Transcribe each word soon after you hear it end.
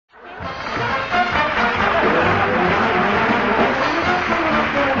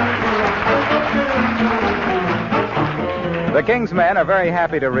The King's Men are very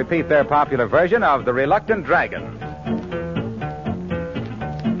happy to repeat their popular version of The Reluctant Dragon.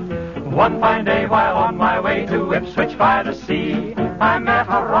 One fine day while on my way to Ipswich by the sea, I met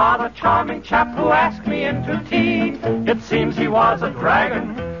a rather charming chap who asked me into tea. It seems he was a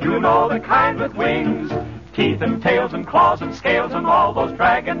dragon, you know, the kind with wings, teeth and tails and claws and scales and all those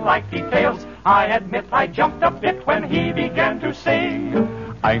dragon-like details. I admit I jumped a bit when he began to sing.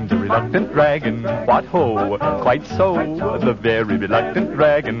 I'm the reluctant dragon, what ho, quite so, the very reluctant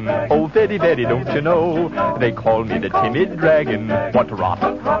dragon, oh very, very, don't you know, they call me the timid dragon, what rot,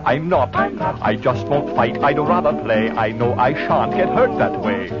 I'm not, I just won't fight, I'd rather play, I know I shan't get hurt that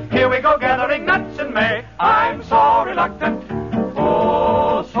way. Here we go gathering nuts in May, I'm so reluctant,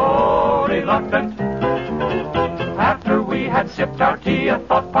 oh so reluctant. After we had sipped our tea, a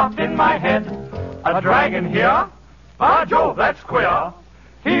thought popped in my head, a dragon here? By Jove, that's queer.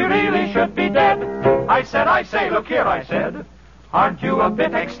 He really should be dead. I say, look here, I said, aren't you a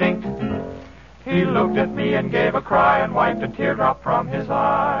bit extinct? He looked at me and gave a cry and wiped a teardrop from his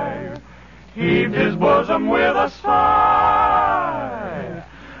eye, heaved his bosom with a sigh.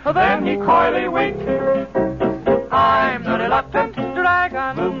 Then he coyly winked. I'm the reluctant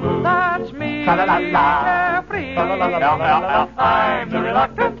dragon, that's me, carefree. I'm the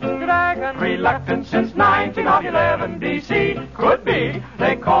reluctant dragon, reluctant since 1911 B.C. Could be,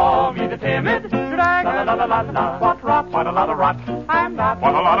 they call me the timid dragon. La la la la la. What rot, what a lot of rot. I'm not,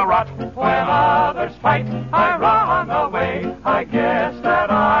 what a lot of rot. When others fight, I run away. I guess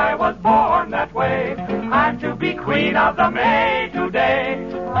that I was born that way. I'm to be queen of the May today.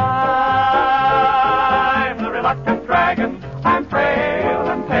 I'm the reluctant dragon. I'm frail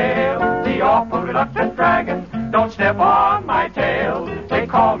and pale, the awful reluctant dragon. Don't step on my tail. They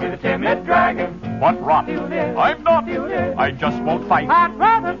call me the timid dragon. What rot, I'm not, I just won't fight, I'd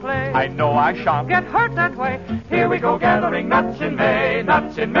rather play, I know I shan't get hurt that way. Here we go gathering nuts in May,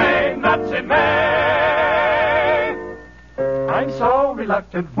 nuts in May, nuts in May. I'm so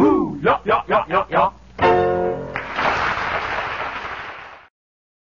reluctant, woo, ya, ya, ya, ya, ya.